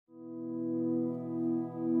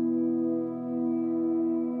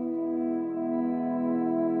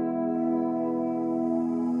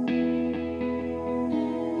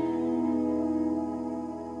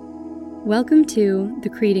Welcome to the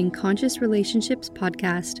Creating Conscious Relationships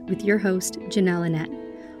podcast with your host, Janelle Annette.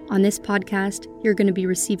 On this podcast, you're going to be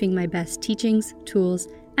receiving my best teachings, tools,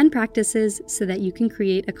 and practices so that you can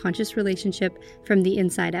create a conscious relationship from the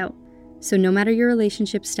inside out. So no matter your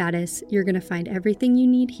relationship status, you're going to find everything you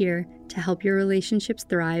need here to help your relationships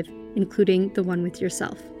thrive, including the one with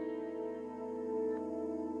yourself.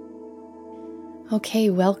 Okay,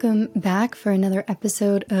 welcome back for another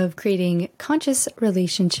episode of Creating Conscious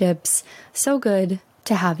Relationships. So good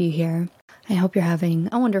to have you here. I hope you're having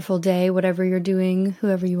a wonderful day, whatever you're doing,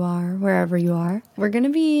 whoever you are, wherever you are. We're going to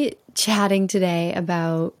be chatting today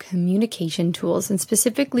about communication tools and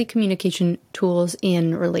specifically communication tools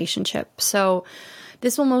in relationships. So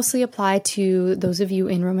this will mostly apply to those of you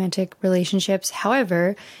in romantic relationships.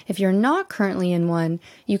 However, if you're not currently in one,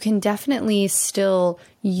 you can definitely still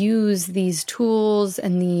use these tools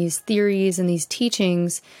and these theories and these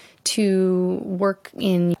teachings to work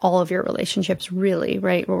in all of your relationships, really,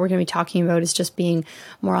 right? What we're going to be talking about is just being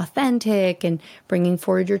more authentic and bringing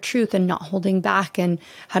forward your truth and not holding back. And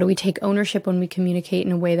how do we take ownership when we communicate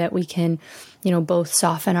in a way that we can, both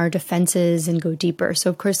soften our defenses and go deeper.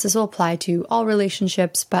 So of course, this will apply to all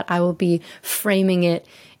relationships, but I will be framing it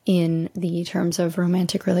in the terms of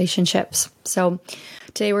romantic relationships. So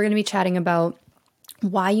today we're going to be chatting about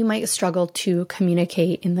why you might struggle to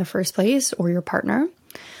communicate in the first place, or your partner.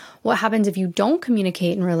 What happens if you don't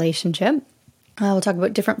communicate in a relationship? We'll talk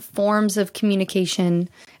about different forms of communication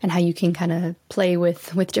and how you can kind of play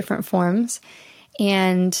with different forms,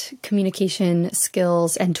 and communication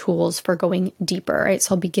skills and tools for going deeper, right?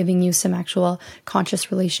 So I'll be giving you some actual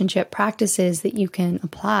conscious relationship practices that you can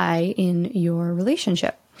apply in your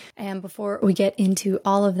relationship. And before we get into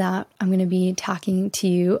all of that, I'm going to be talking to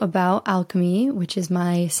you about Alchemy, which is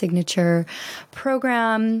my signature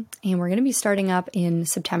program. And we're going to be starting up in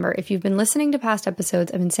September. If you've been listening to past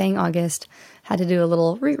episodes, I've been saying August, had to do a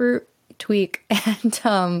little root tweak,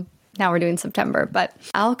 and now we're doing September. But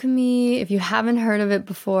Alchemy, if you haven't heard of it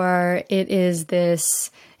before, it is this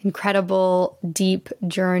incredible, deep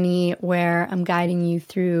journey where I'm guiding you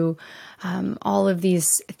through all of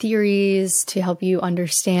these theories to help you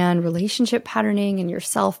understand relationship patterning and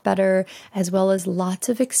yourself better, as well as lots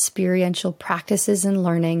of experiential practices and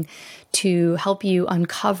learning to help you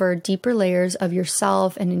uncover deeper layers of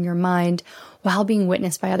yourself and in your mind while being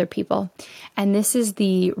witnessed by other people. And this is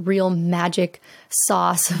the real magic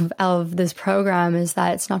sauce of this program, is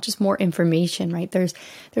that it's not just more information, right? There's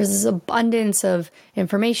this abundance of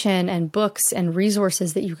information and books and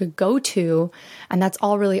resources that you could go to, and that's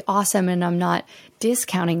all really awesome, and I'm not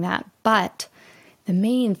discounting that. But the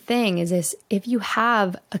main thing is this: if you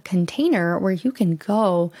have a container where you can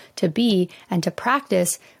go to be and to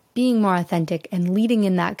practice being more authentic and leading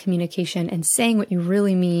in that communication and saying what you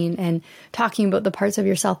really mean and talking about the parts of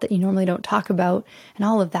yourself that you normally don't talk about and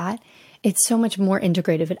all of that, it's so much more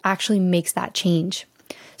integrative. It actually makes that change.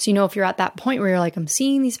 So, if you're at that point where you're like, I'm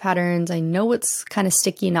seeing these patterns, I know what's kind of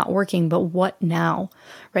sticky, not working, but what now,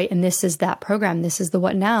 right? And this is that program. This is the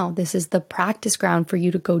what now. This is the practice ground for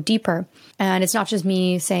you to go deeper. And it's not just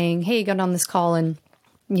me saying, hey, get on this call and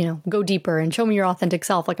go deeper and show me your authentic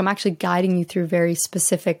self. Like, I'm actually guiding you through very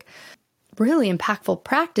specific, really impactful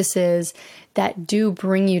practices that do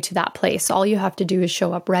bring you to that place. All you have to do is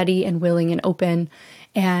show up ready and willing and open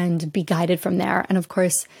and be guided from there. And of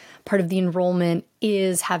course, part of the enrollment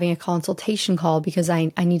is having a consultation call, because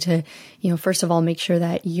I need to, first of all, make sure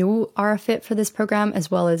that you are a fit for this program,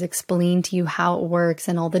 as well as explain to you how it works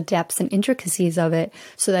and all the depths and intricacies of it,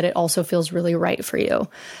 so that it also feels really right for you.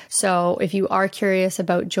 So if you are curious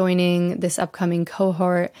about joining this upcoming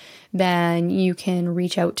cohort, then you can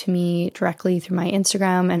reach out to me directly through my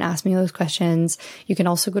Instagram and ask me those questions. You can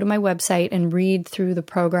also go to my website and read through the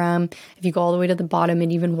program. If you go all the way to the bottom,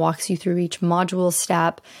 it even walks you through each module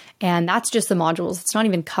step. And that's just the modules. It's not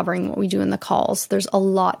even covering what we do in the calls. There's a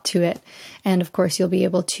lot to it. And of course, you'll be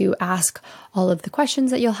able to ask all of the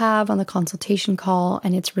questions that you'll have on the consultation call.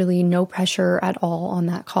 And it's really no pressure at all on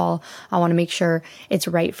that call. I want to make sure it's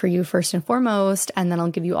right for you first and foremost. And then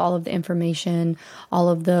I'll give you all of the information, all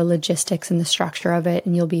of the logistics and the structure of it.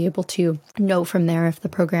 And you'll be able to know from there if the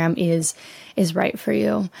program is right for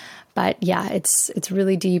you. But yeah, it's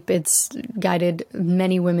really deep. It's guided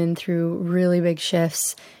many women through really big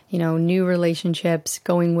shifts, new relationships,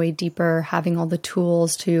 going way deeper, having all the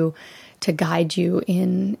tools to guide you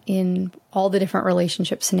in all the different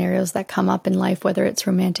relationship scenarios that come up in life, whether it's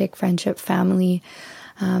romantic, friendship, family,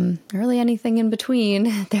 really anything in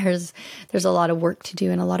between, there's a lot of work to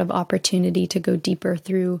do and a lot of opportunity to go deeper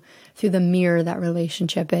through the mirror that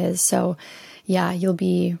relationship is. So yeah, you'll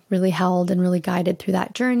be really held and really guided through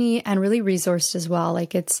that journey and really resourced as well.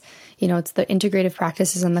 Like it's the integrative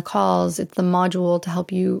practices and the calls, it's the module to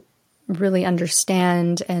help you really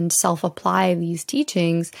understand and self-apply these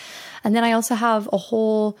teachings. And then I also have a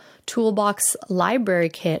whole toolbox library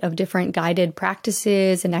kit of different guided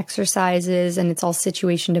practices and exercises, and it's all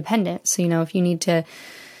situation dependent. So, if you need to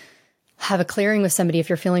have a clearing with somebody, if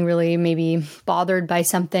you're feeling really maybe bothered by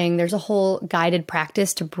something, there's a whole guided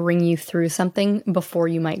practice to bring you through something before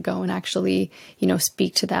you might go and actually,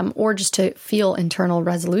 speak to them, or just to feel internal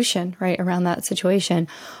resolution, right, around that situation.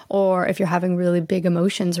 Or if you're having really big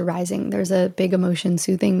emotions arising, there's a big emotion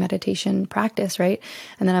soothing meditation practice, right?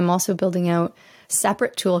 And then I'm also building out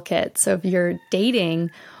separate toolkits. So if you're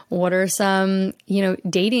dating, what are some,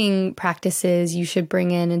 dating practices you should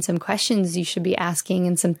bring in, and some questions you should be asking,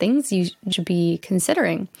 and some things you should be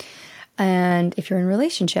considering? And if you're in a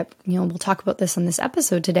relationship, we'll talk about this on this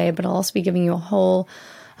episode today, but I'll also be giving you a whole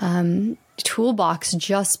toolbox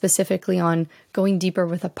just specifically on going deeper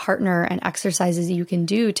with a partner and exercises you can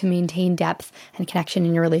do to maintain depth and connection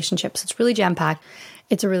in your relationships. It's really jam-packed.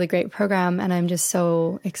 It's a really great program, and I'm just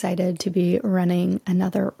so excited to be running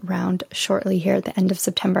another round shortly here at the end of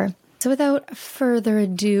September. So without further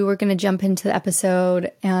ado, we're going to jump into the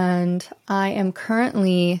episode, and I am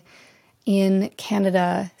currently in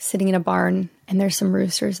Canada sitting in a barn, and there's some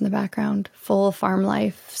roosters in the background, full of farm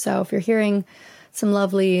life. So if you're hearing some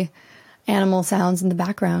lovely animal sounds in the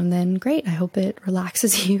background, then great. I hope it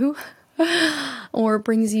relaxes you or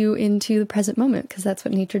brings you into the present moment, because that's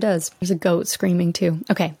what nature does. There's a goat screaming too.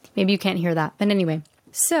 Okay, maybe you can't hear that. But anyway,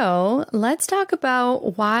 so let's talk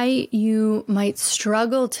about why you might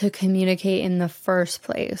struggle to communicate in the first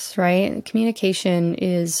place, right? Communication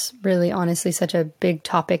is really honestly such a big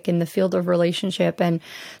topic in the field of relationship, and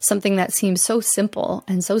something that seems so simple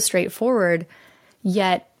and so straightforward,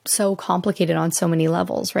 yet so complicated on so many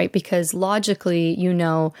levels, right? Because logically,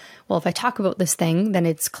 well, if I talk about this thing, then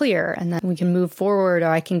it's clear, and then we can move forward, or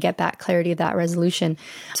I can get that clarity, that resolution.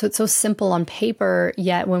 So it's so simple on paper,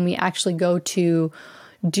 yet when we actually go to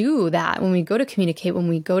do that, when we go to communicate, when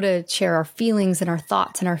we go to share our feelings and our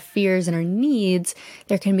thoughts and our fears and our needs,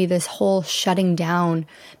 there can be this whole shutting down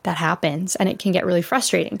that happens, and it can get really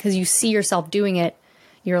frustrating because you see yourself doing it.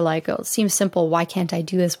 You're like, oh, it seems simple. Why can't I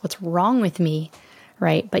do this? What's wrong with me?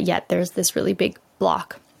 Right? But yet there's this really big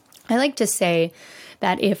block. I like to say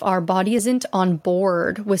that if our body isn't on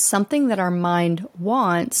board with something that our mind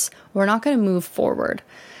wants, we're not going to move forward.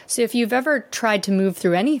 So if you've ever tried to move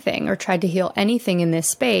through anything or tried to heal anything in this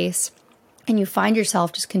space, and you find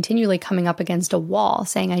yourself just continually coming up against a wall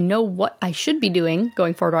saying, I know what I should be doing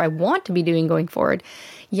going forward, or I want to be doing going forward,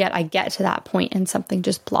 yet I get to that point and something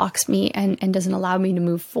just blocks me and doesn't allow me to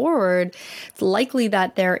move forward, it's likely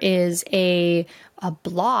that there is a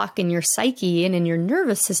block in your psyche and in your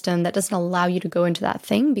nervous system that doesn't allow you to go into that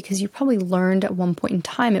thing, because you probably learned at one point in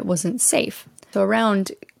time it wasn't safe. So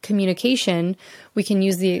around communication, we can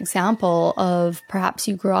use the example of perhaps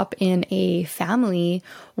you grew up in a family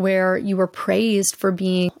where you were praised for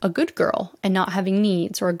being a good girl and not having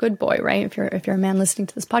needs, or a good boy, right? If you're a man listening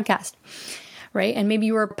to this podcast, right? And maybe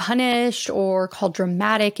you were punished or called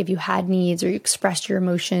dramatic if you had needs or you expressed your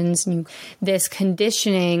emotions, and this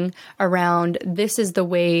conditioning around this is the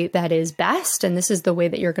way that is best, and this is the way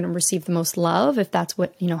that you're going to receive the most love, if that's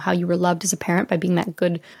what, how you were loved as a parent, by being that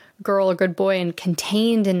good girl or good boy and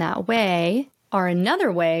contained in that way. Or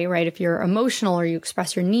another way, right? If you're emotional or you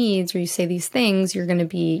express your needs or you say these things, you're going to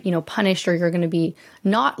be, punished, or you're going to be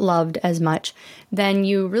not loved as much. Then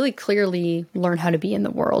you really clearly learn how to be in the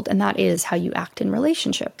world. And that is how you act in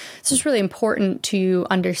relationship. So it's really important to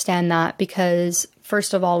understand that, because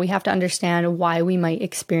first of all, we have to understand why we might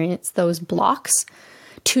experience those blocks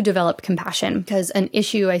to develop compassion. Because an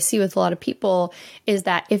issue I see with a lot of people is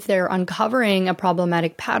that if they're uncovering a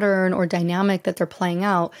problematic pattern or dynamic that they're playing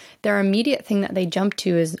out, their immediate thing that they jump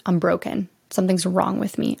to is, I'm broken. Something's wrong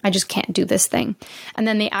with me. I just can't do this thing. And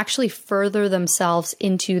then they actually further themselves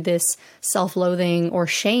into this self-loathing or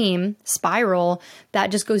shame spiral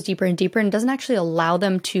that just goes deeper and deeper and doesn't actually allow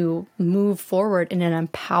them to move forward in an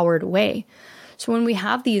empowered way. So when we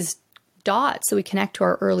have these dots that we connect to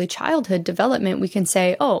our early childhood development, we can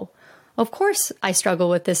say, oh, of course I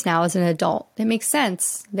struggle with this now as an adult. It makes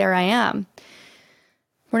sense. There I am.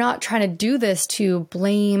 We're not trying to do this to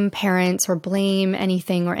blame parents or blame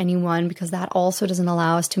anything or anyone, because that also doesn't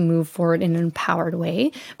allow us to move forward in an empowered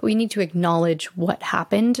way. But we need to acknowledge what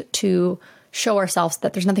happened to show ourselves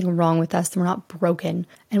that there's nothing wrong with us, that we're not broken.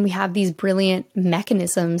 And we have these brilliant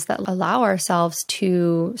mechanisms that allow ourselves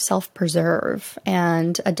to self-preserve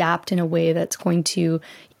and adapt in a way that's going to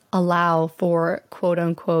allow for quote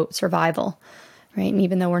unquote survival, right? And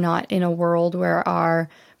even though we're not in a world where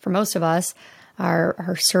for most of us,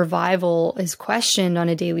 our survival is questioned on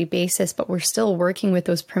a daily basis, but we're still working with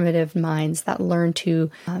those primitive minds that learn to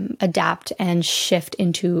adapt and shift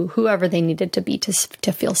into whoever they needed to be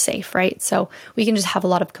to feel safe, right? So we can just have a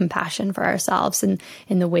lot of compassion for ourselves and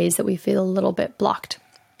in the ways that we feel a little bit blocked.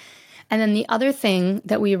 And then the other thing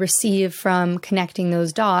that we receive from connecting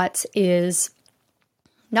those dots is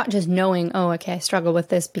not just knowing, oh, okay, I struggle with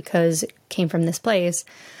this because it came from this place,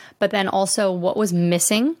 but then also what was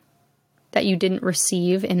missing that you didn't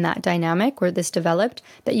receive in that dynamic where this developed,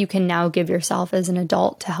 that you can now give yourself as an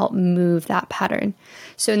adult to help move that pattern.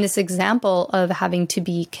 So in this example of having to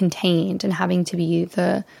be contained and having to be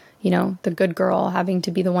the good girl, having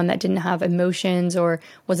to be the one that didn't have emotions or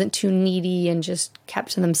wasn't too needy and just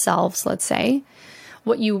kept to themselves, let's say,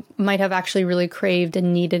 what you might have actually really craved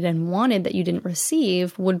and needed and wanted that you didn't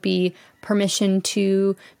receive would be permission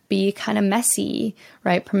to be kind of messy,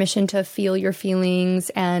 right? Permission to feel your feelings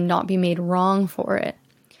and not be made wrong for it.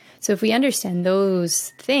 So if we understand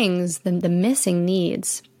those things, then the missing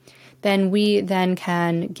needs, then we then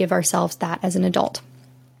can give ourselves that as an adult.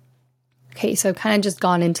 Okay, so I've kind of just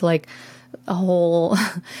gone into like a whole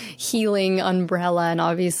healing umbrella, and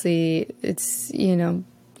obviously it's,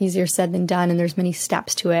 easier said than done, and there's many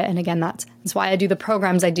steps to it. And again, that's why I do the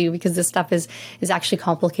programs I do, because this stuff is actually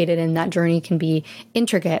complicated and that journey can be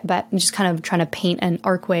intricate, but I'm just kind of trying to paint an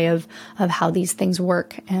archway of how these things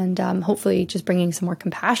work, and hopefully just bringing some more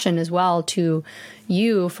compassion as well to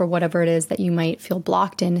you for whatever it is that you might feel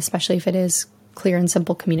blocked in, especially if it is clear and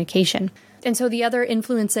simple communication. And so the other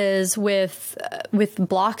influences with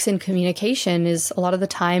blocks in communication is a lot of the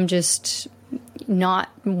time just not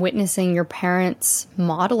witnessing your parents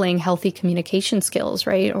modeling healthy communication skills,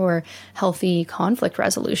 right? Or healthy conflict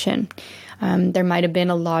resolution. There might have been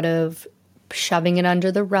a lot of shoving it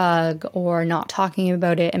under the rug or not talking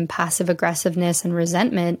about it and passive aggressiveness and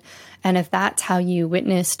resentment. And if that's how you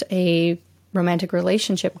witnessed a romantic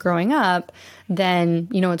relationship growing up, then,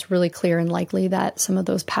 it's really clear and likely that some of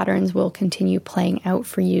those patterns will continue playing out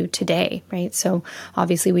for you today, right? So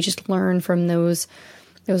obviously we just learn from those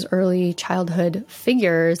early childhood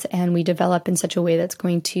figures, and we develop in such a way that's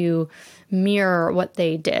going to mirror what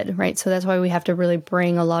they did, right? So that's why we have to really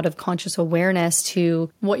bring a lot of conscious awareness to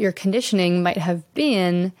what your conditioning might have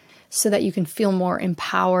been so that you can feel more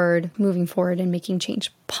empowered moving forward and making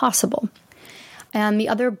change possible. And the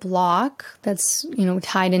other block that's,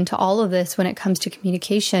 tied into all of this when it comes to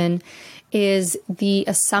communication is the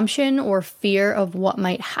assumption or fear of what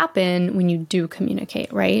might happen when you do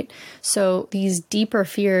communicate, right? So these deeper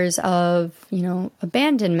fears of,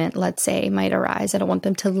 abandonment, let's say, might arise. I don't want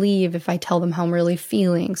them to leave if I tell them how I'm really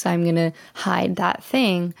feeling, so I'm going to hide that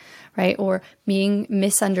thing, right? Or being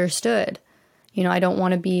misunderstood. I don't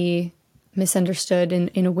want to be misunderstood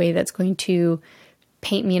in a way that's going to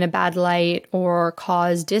paint me in a bad light or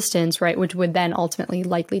cause distance, right? Which would then ultimately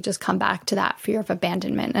likely just come back to that fear of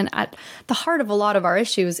abandonment. And at the heart of a lot of our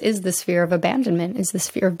issues is this fear of abandonment, is this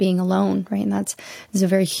fear of being alone, right? And that's a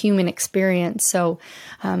very human experience. So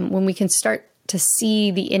when we can start to see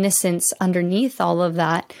the innocence underneath all of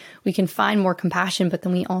that, we can find more compassion, but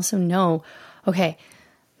then we also know, okay,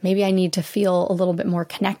 maybe I need to feel a little bit more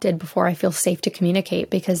connected before I feel safe to communicate,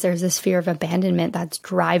 because there's this fear of abandonment that's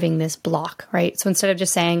driving this block, right? So instead of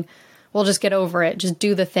just saying, well, just get over it, just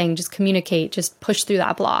do the thing, just communicate, just push through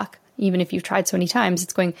that block, even if you've tried so many times,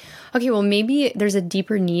 it's going, okay, well, maybe there's a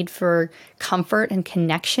deeper need for comfort and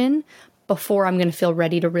connection before I'm going to feel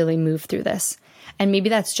ready to really move through this. And maybe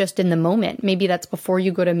that's just in the moment. Maybe that's before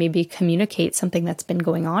you go to maybe communicate something that's been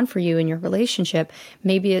going on for you in your relationship.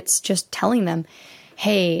 Maybe it's just telling them,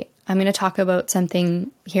 hey, I'm going to talk about something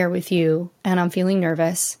here with you and I'm feeling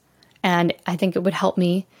nervous. And I think it would help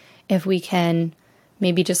me if we can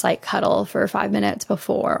maybe just like cuddle for 5 minutes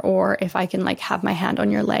before, or if I can like have my hand on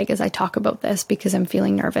your leg as I talk about this because I'm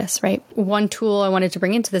feeling nervous, right? One tool I wanted to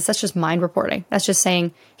bring into this, that's just mind reporting. That's just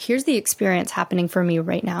saying, here's the experience happening for me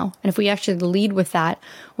right now. And if we actually lead with that,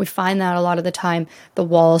 we find that a lot of the time the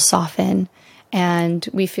walls soften and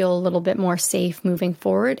we feel a little bit more safe moving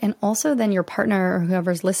forward. And also then your partner or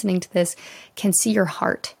whoever's listening to this can see your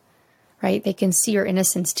heart, right? They can see your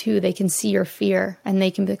innocence too. They can see your fear and they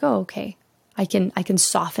can be like, oh, okay, I can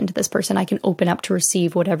soften to this person. I can open up to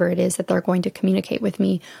receive whatever it is that they're going to communicate with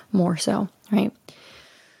me more so, right?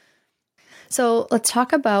 So let's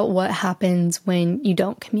talk about what happens when you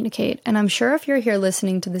don't communicate. And I'm sure if you're here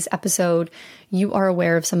listening to this episode, you are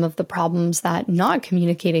aware of some of the problems that not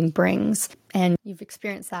communicating brings. And you've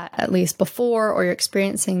experienced that at least before, or you're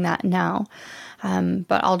experiencing that now.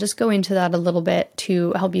 But I'll just go into that a little bit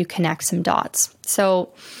to help you connect some dots.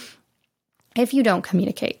 So if you don't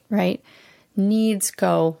communicate, right, needs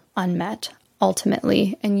go unmet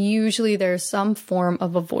ultimately. And usually there's some form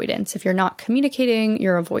of avoidance. If you're not communicating,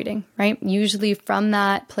 you're avoiding, right? Usually from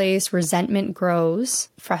that place, resentment grows,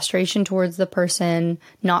 frustration towards the person,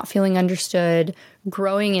 not feeling understood,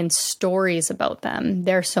 growing in stories about them.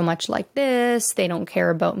 They're so much like this. They don't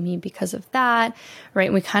care about me because of that,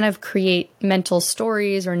 right? We kind of create mental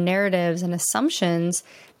stories or narratives and assumptions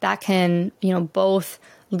that can, both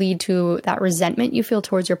lead to that resentment you feel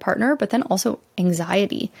towards your partner, but then also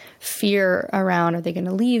anxiety, fear around, are they going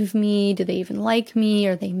to leave me? Do they even like me?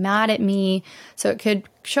 Are they mad at me? So it could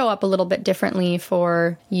show up a little bit differently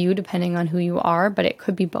for you depending on who you are, but it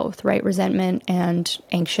could be both, right? Resentment and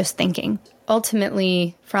anxious thinking.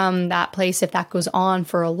 Ultimately, from that place, if that goes on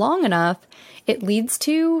for long enough, it leads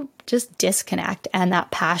to just disconnect and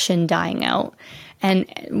that passion dying out. And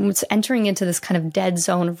it's entering into this kind of dead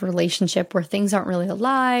zone of relationship where things aren't really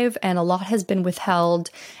alive and a lot has been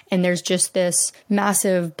withheld. And there's just this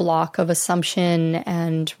massive block of assumption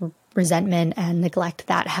and resentment and neglect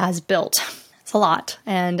that has built. It's a lot.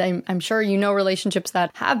 And I'm sure you know relationships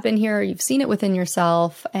that have been here. You've seen it within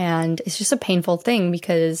yourself. And it's just a painful thing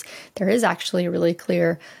because there is actually a really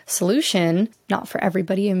clear solution. Not for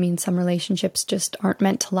everybody. I mean, some relationships just aren't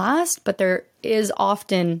meant to last, but there is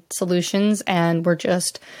often solutions and we're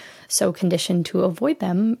just so conditioned to avoid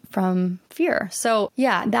them from fear. So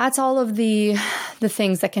yeah, that's all of the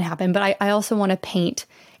things that can happen. But I also want to paint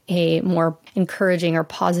a more encouraging or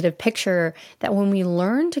positive picture that when we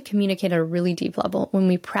learn to communicate at a really deep level, when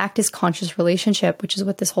we practice conscious relationship, which is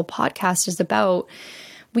what this whole podcast is about,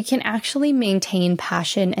 we can actually maintain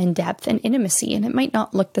passion and depth and intimacy. And it might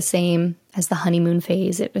not look the same as the honeymoon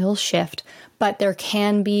phase. It will shift, but there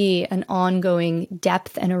can be an ongoing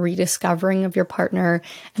depth and a rediscovering of your partner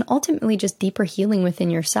and ultimately just deeper healing within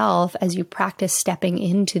yourself as you practice stepping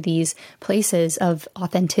into these places of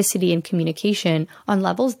authenticity and communication on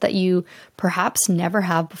levels that you perhaps never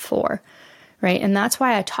have before. Right. And that's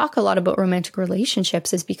why I talk a lot about romantic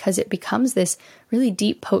relationships, is because it becomes this really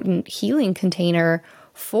deep, potent healing container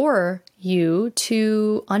for you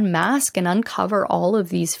to unmask and uncover all of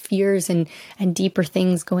these fears and deeper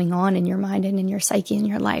things going on in your mind and in your psyche and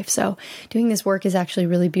your life. So doing this work is actually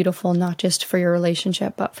really beautiful, not just for your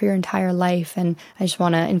relationship, but for your entire life. And I just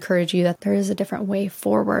want to encourage you that there is a different way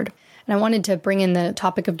forward. And I wanted to bring in the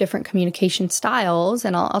topic of different communication styles,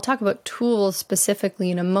 and I'll talk about tools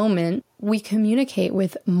specifically in a moment. We communicate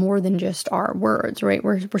with more than just our words, right?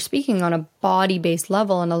 We're speaking on a body-based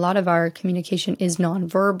level, and a lot of our communication is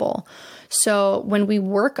nonverbal. So when we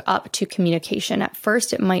work up to communication, at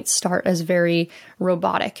first it might start as very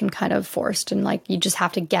robotic and kind of forced, and like you just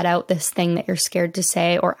have to get out this thing that you're scared to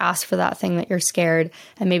say or ask for that thing that you're scared,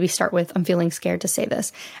 and maybe start with, I'm feeling scared to say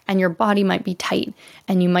this. And your body might be tight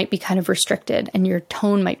and you might be kind of restricted and your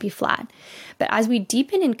tone might be flat. But as we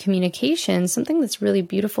deepen in communication, something that's really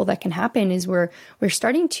beautiful that can happen is we're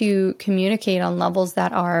starting to communicate on levels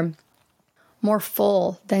that are more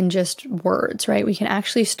full than just words, right? We can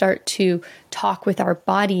actually start to talk with our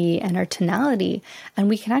body and our tonality, and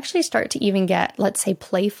we can actually start to even get, let's say,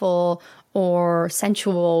 playful or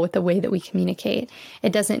sensual with the way that we communicate.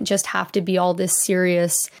 It doesn't just have to be all this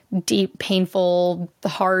serious, deep, painful,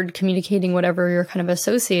 hard communicating, whatever you're kind of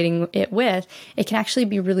associating it with. It can actually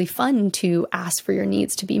be really fun to ask for your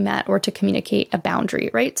needs to be met or to communicate a boundary,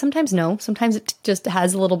 right? Sometimes no, sometimes it just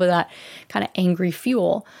has a little bit of that kind of angry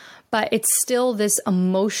fuel. But it's still this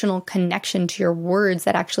emotional connection to your words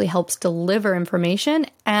that actually helps deliver information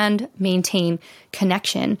and maintain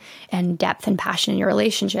connection and depth and passion in your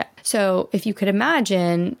relationship. So if you could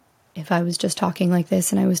imagine, if I was just talking like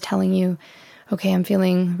this and I was telling you, okay, I'm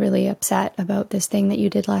feeling really upset about this thing that you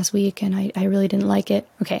did last week and I really didn't like it.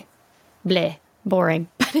 Okay, bleh, boring.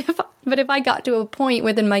 But if I got to a point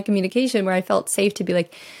within my communication where I felt safe to be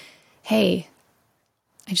like, hey,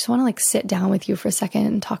 I just want to sit down with you for a second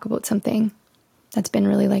and talk about something that's been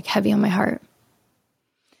really heavy on my heart.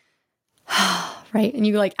 Right? And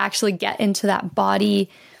you actually get into that body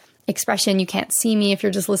expression. You can't see me if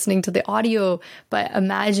you're just listening to the audio, but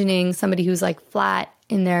imagining somebody who's flat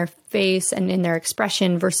in their face and in their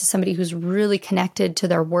expression versus somebody who's really connected to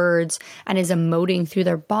their words and is emoting through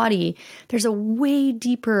their body. There's a way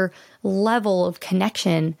deeper level of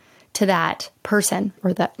connection to that person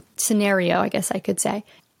or that scenario, I guess I could say.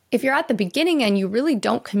 if you're at the beginning and you really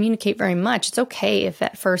don't communicate very much, it's okay if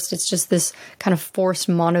at first it's just this kind of forced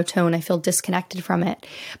monotone. I feel disconnected from it.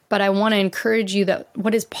 But I want to encourage you that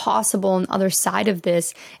what is possible on the other side of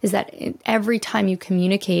this is that every time you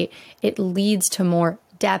communicate, it leads to more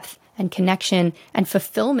depth and connection and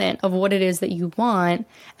fulfillment of what it is that you want,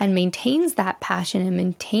 and maintains that passion and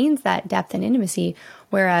maintains that depth and intimacy.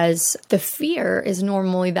 Whereas the fear is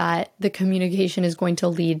normally that the communication is going to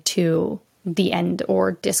lead to the end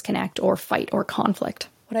or disconnect or fight or conflict.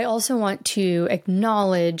 What I also want to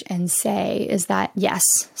acknowledge and say is that,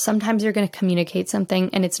 yes, sometimes you're going to communicate something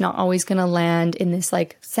and it's not always going to land in this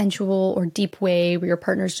like sensual or deep way where your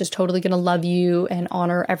partner's just totally going to love you and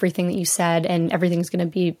honor everything that you said and everything's going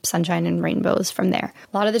to be sunshine and rainbows from there.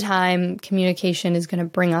 A lot of the time, communication is going to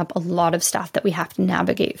bring up a lot of stuff that we have to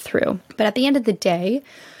navigate through. But at the end of the day,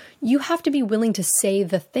 you have to be willing to say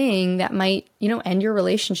the thing that might, end your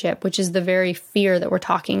relationship, which is the very fear that we're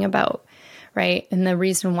talking about, right? And the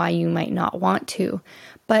reason why you might not want to.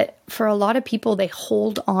 But for a lot of people, they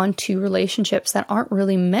hold on to relationships that aren't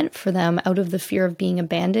really meant for them out of the fear of being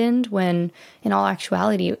abandoned, when in all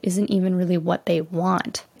actuality, it isn't even really what they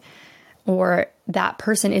want. Or that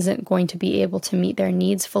person isn't going to be able to meet their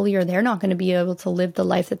needs fully, or they're not going to be able to live the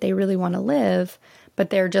life that they really want to live, but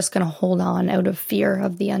they're just going to hold on out of fear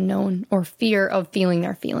of the unknown or fear of feeling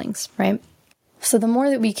their feelings, right? So the more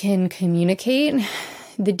that we can communicate,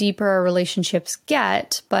 the deeper our relationships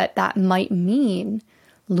get, but that might mean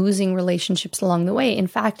losing relationships along the way. In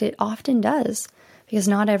fact, it often does, because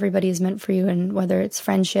not everybody is meant for you. And whether it's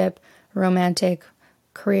friendship, romantic,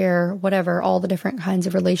 career, whatever, all the different kinds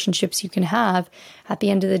of relationships you can have, at the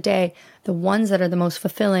end of the day, the ones that are the most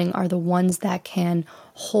fulfilling are the ones that can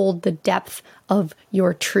hold the depth of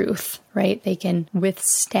your truth, right? They can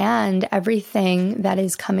withstand everything that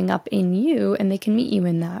is coming up in you, and they can meet you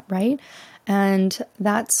in that, right? And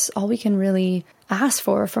that's all we can really ask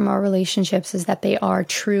for from our relationships, is that they are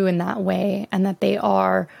true in that way and that they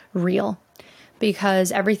are real.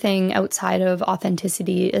 Because everything outside of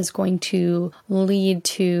authenticity is going to lead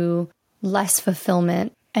to less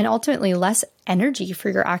fulfillment and ultimately less energy for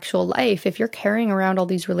your actual life. If you're carrying around all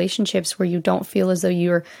these relationships where you don't feel as though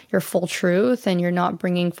you're your full truth and you're not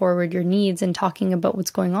bringing forward your needs and talking about what's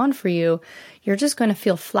going on for you, you're just going to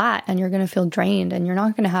feel flat and you're going to feel drained, and you're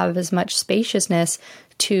not going to have as much spaciousness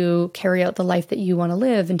to carry out the life that you want to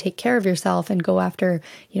live and take care of yourself and go after,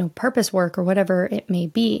 purpose work or whatever it may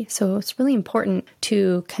be. So it's really important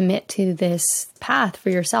to commit to this path for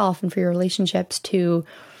yourself and for your relationships to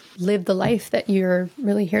live the life that you're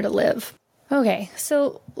really here to live. Okay,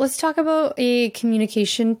 so let's talk about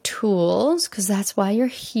communication tools, because that's why you're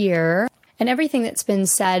here. And everything that's been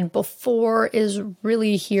said before is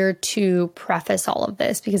really here to preface all of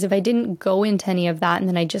this, because if I didn't go into any of that and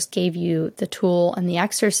then I just gave you the tool and the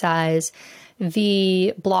exercise,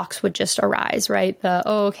 the blocks would just arise, right?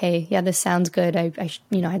 This sounds good.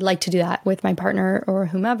 I'd like to do that with my partner or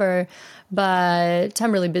whomever, but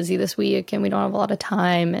I'm really busy this week and we don't have a lot of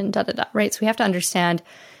time and right? So we have to understand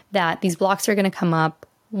that these blocks are going to come up,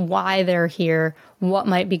 why they're here, what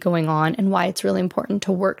might be going on, and why it's really important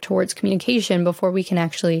to work towards communication before we can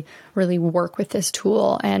actually really work with this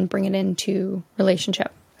tool and bring it into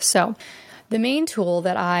relationship. So the main tool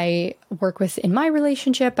that I work with in my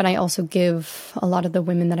relationship, and I also give a lot of the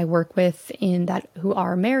women that I work with who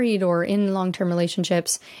are married or in long-term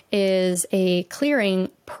relationships, is a clearing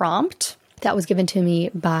prompt that was given to me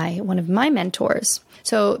by one of my mentors.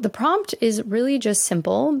 So the prompt is really just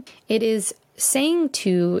simple. It is saying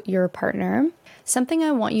to your partner, something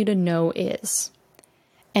I want you to know is,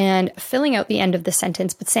 and filling out the end of the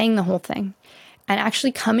sentence, but saying the whole thing, and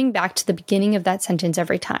actually coming back to the beginning of that sentence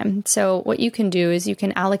every time. So what you can do is you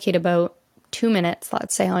can allocate about 2 minutes,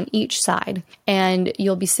 let's say, on each side, and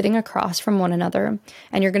you'll be sitting across from one another,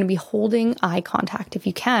 and you're going to be holding eye contact if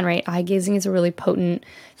you can, right? Eye gazing is a really potent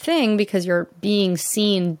thing because you're being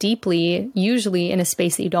seen deeply, usually in a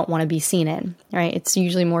space that you don't want to be seen in, right? It's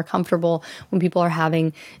usually more comfortable when people are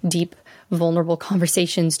having deep, vulnerable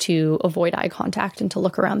conversations to avoid eye contact and to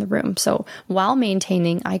look around the room. So while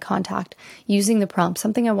maintaining eye contact, using the prompt,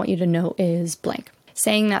 something I want you to know is blank.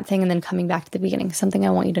 Saying that thing and then coming back to the beginning, something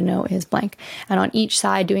I want you to know is blank. And on each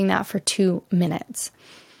side, doing that for 2 minutes.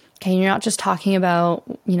 Okay, you're not just talking about,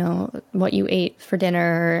 what you ate for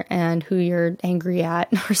dinner and who you're angry at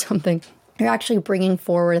or something. You're actually bringing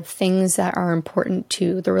forward things that are important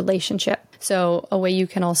to the relationship. So a way you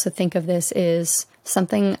can also think of this is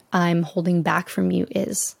something I'm holding back from you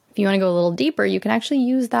is. If you want to go a little deeper, you can actually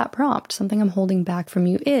use that prompt. Something I'm holding back from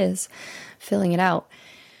you is, filling it out.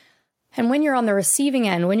 And when you're on the receiving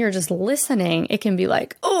end, when you're just listening, it can be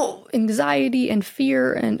like, oh, anxiety and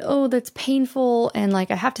fear and, oh, that's painful. And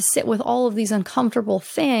like, I have to sit with all of these uncomfortable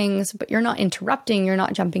things, but you're not interrupting, you're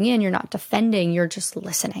not jumping in, you're not defending, you're just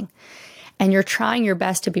listening. And you're trying your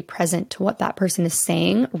best to be present to what that person is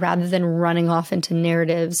saying rather than running off into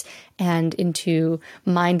narratives and into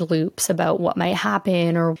mind loops about what might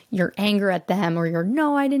happen or your anger at them or your,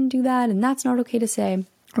 no, I didn't do that and that's not okay to say.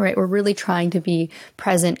 Right? We're really trying to be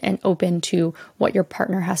present and open to what your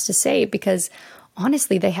partner has to say because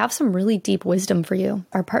honestly, they have some really deep wisdom for you.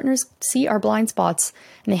 Our partners see our blind spots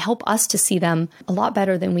and they help us to see them a lot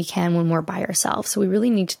better than we can when we're by ourselves. So we really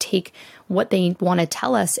need to take what they want to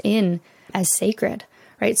tell us in as sacred,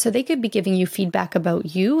 right? So they could be giving you feedback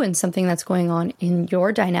about you and something that's going on in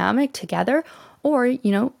your dynamic together. Or,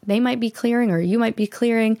 you know, they might be clearing or you might be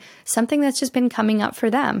clearing something that's just been coming up for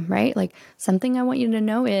them, right? Like something I want you to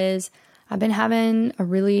know is I've been having a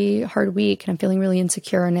really hard week and I'm feeling really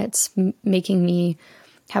insecure and it's making me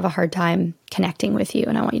have a hard time connecting with you.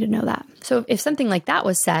 And I want you to know that. So if something like that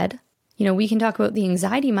was said, you know, we can talk about the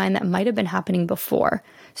anxiety mind that might have been happening before.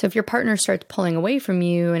 So if your partner starts pulling away from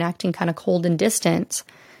you and acting kind of cold and distant,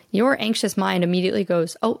 your anxious mind immediately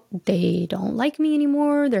goes, oh, they don't like me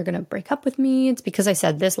anymore. They're going to break up with me. It's because I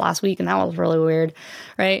said this last week and that was really weird,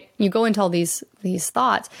 right? You go into all these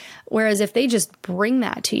thoughts. Whereas if they just bring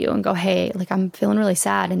that to you and go, hey, like I'm feeling really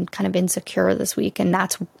sad and kind of insecure this week. And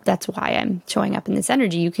that's why I'm showing up in this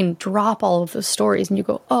energy. You can drop all of those stories and you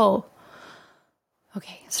go, oh,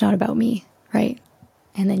 okay, it's not about me, right?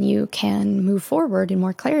 And then you can move forward in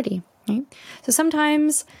more clarity, right? So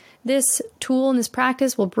sometimes this tool and this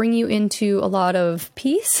practice will bring you into a lot of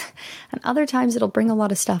peace, and other times it'll bring a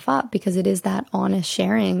lot of stuff up because it is that honest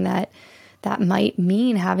sharing that might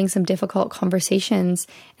mean having some difficult conversations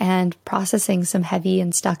and processing some heavy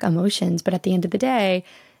and stuck emotions. But at the end of the day,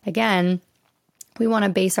 again, we want to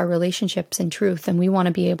base our relationships in truth, and we want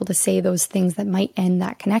to be able to say those things that might end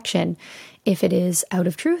that connection if it is out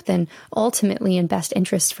of truth and ultimately in best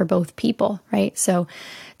interest for both people, right? So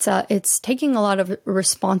it's taking a lot of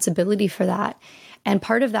responsibility for that. And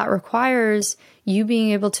part of that requires you being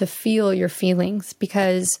able to feel your feelings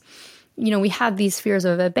because, you know, we have these fears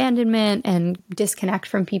of abandonment and disconnect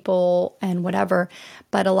from people and whatever,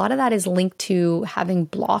 but a lot of that is linked to having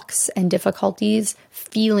blocks and difficulties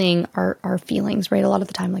feeling our feelings, right? A lot of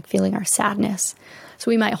the time, like feeling our sadness. So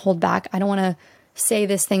we might hold back. I don't want to say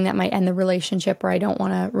this thing that might end the relationship, or I don't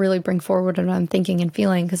want to really bring forward what I'm thinking and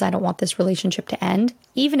feeling because I don't want this relationship to end,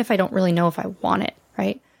 even if I don't really know if I want it,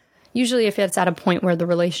 right? Usually if it's at a point where the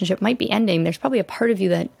relationship might be ending, there's probably a part of you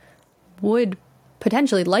that would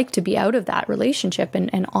potentially like to be out of that relationship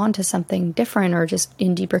and onto something different or just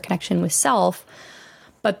in deeper connection with self.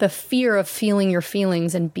 But the fear of feeling your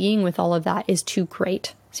feelings and being with all of that is too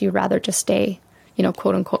great. So you'd rather just stay, you know,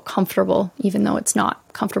 quote unquote comfortable, even though it's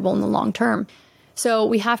not comfortable in the long term. So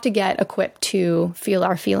we have to get equipped to feel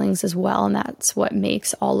our feelings as well. And that's what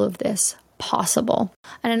makes all of this possible.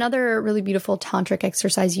 And another really beautiful tantric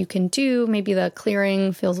exercise you can do, maybe the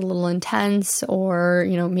clearing feels a little intense, or,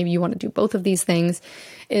 you know, maybe you want to do both of these things,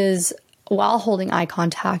 is while holding eye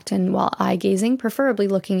contact and while eye gazing, preferably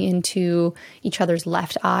looking into each other's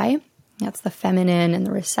left eye. That's the feminine and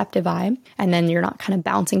the receptive eye. And then you're not kind of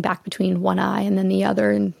bouncing back between one eye and then the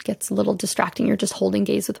other and gets a little distracting. You're just holding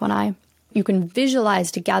gaze with one eye. You can visualize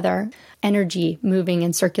together energy moving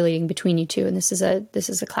and circulating between you two. And this is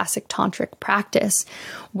a classic tantric practice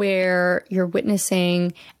where you're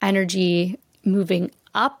witnessing energy moving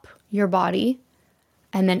up your body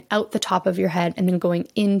and then out the top of your head and then going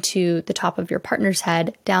into the top of your partner's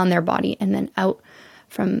head, down their body, and then out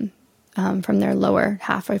from their lower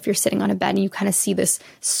half. Or if you're sitting on a bed and you kind of see this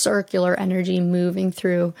circular energy moving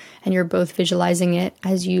through and you're both visualizing it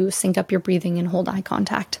as you sync up your breathing and hold eye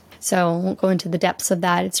contact. So I won't go into the depths of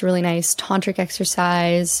that. It's a really nice tantric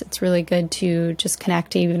exercise. It's really good to just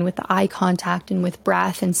connect even with the eye contact and with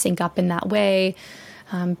breath and sync up in that way,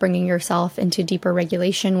 bringing yourself into deeper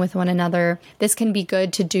regulation with one another. This can be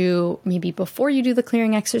good to do maybe before you do the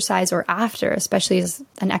clearing exercise or after, especially as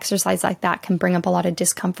an exercise like that can bring up a lot of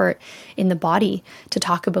discomfort in the body to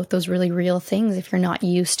talk about those really real things if you're not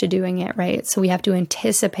used to doing it, right? So we have to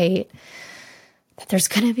anticipate that there's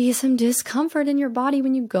going to be some discomfort in your body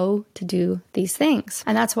when you go to do these things.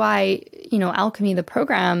 And that's why, you know, Alchemy, the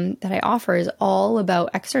program that I offer, is all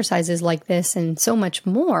about exercises like this and so much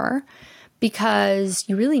more, because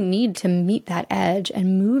you really need to meet that edge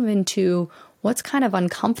and move into what's kind of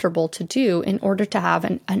uncomfortable to do in order to have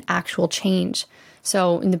an actual change.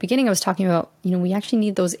 So in the beginning, I was talking about, you know, we actually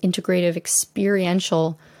need those integrative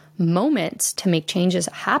experiential moments to make changes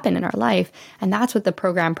happen in our life. And that's what the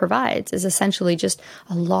program provides, is essentially just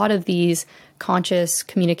a lot of these conscious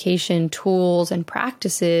communication tools and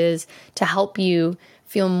practices to help you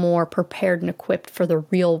feel more prepared and equipped for the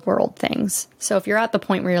real world things. So if you're at the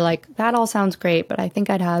point where you're like, that all sounds great, but I think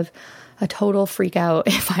I'd have a total freak out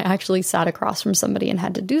if I actually sat across from somebody and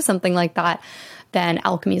had to do something like that, then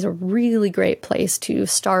alchemy is a really great place to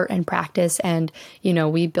start and practice. And,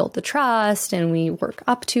 we build the trust and we work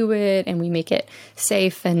up to it and we make it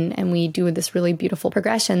safe and we do this really beautiful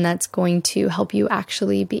progression that's going to help you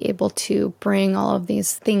actually be able to bring all of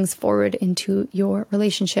these things forward into your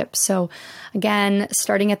relationship. So again,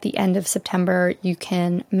 starting at the end of September, you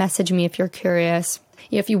can message me if you're curious.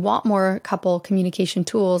 If you want more couple communication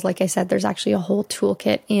tools, like I said, there's actually a whole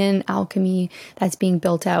toolkit in Alchemy that's being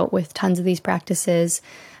built out with tons of these practices.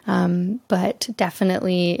 But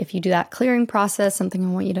definitely, if you do that clearing process, something I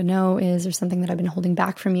want you to know is, or something that I've been holding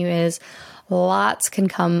back from you is, lots can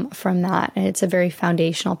come from that. And it's a very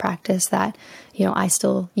foundational practice that, I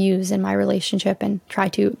still use in my relationship and try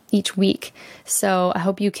to each week. So I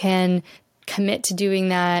hope you can commit to doing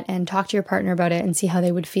that and talk to your partner about it and see how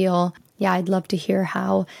they would feel. Yeah, I'd love to hear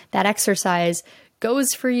how that exercise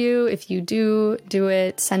goes for you. If you do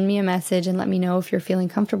it, send me a message and let me know if you're feeling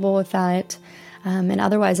comfortable with that. And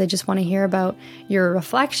otherwise, I just want to hear about your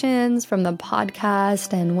reflections from the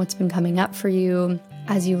podcast and what's been coming up for you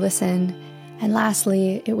as you listen. And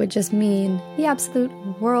lastly, it would just mean the absolute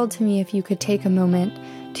world to me if you could take a moment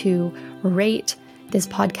to rate this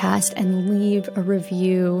podcast and leave a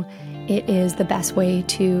review. It is the best way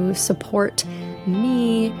to support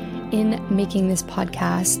me in making this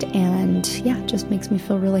podcast, and just makes me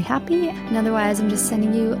feel really happy. And otherwise, I'm just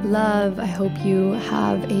sending you love. I hope you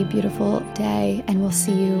have a beautiful day, and we'll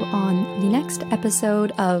see you on the next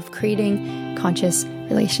episode of Creating Conscious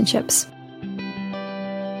Relationships.